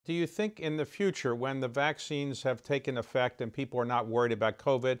Do you think in the future, when the vaccines have taken effect and people are not worried about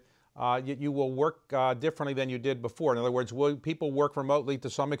COVID, you will work differently than you did before? In other words, will people work remotely to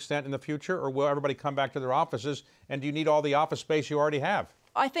some extent in the future, or will everybody come back to their offices? And do you need all the office space you already have?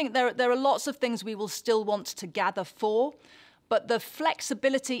 I think there are lots of things we will still want to gather for, but the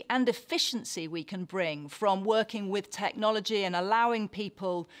flexibility and efficiency we can bring from working with technology and allowing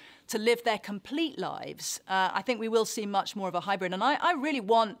people to live their complete lives, I think we will see much more of a hybrid. And I really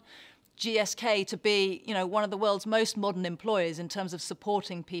want GSK to be, one of the world's most modern employers in terms of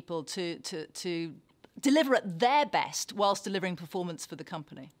supporting people to deliver at their best whilst delivering performance for the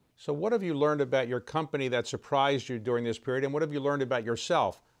company. So what have you learned about your company that surprised you during this period, and what have you learned about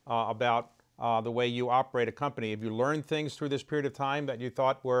yourself, about the way you operate a company? Have you learned things through this period of time that you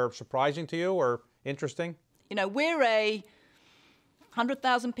thought were surprising to you or interesting? We're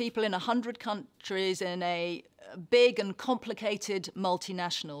 100,000 people in 100 countries in a big and complicated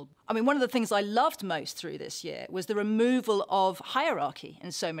multinational. I mean, one of the things I loved most through this year was the removal of hierarchy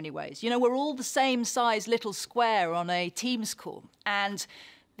in so many ways. We're all the same size little square on a Teams call. And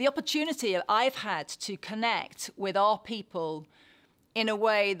the opportunity I've had to connect with our people in a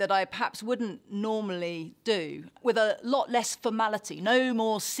way that I perhaps wouldn't normally do, with a lot less formality, no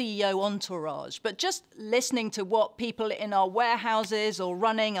more CEO entourage, but just listening to what people in our warehouses or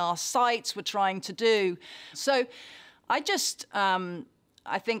running our sites were trying to do. So I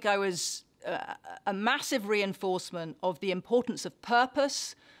think I was a massive reinforcement of the importance of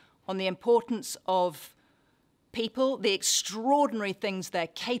purpose, on the importance of people, the extraordinary things they're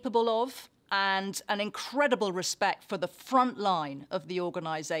capable of, and an incredible respect for the front line of the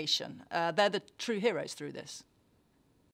organization. They're the true heroes through this.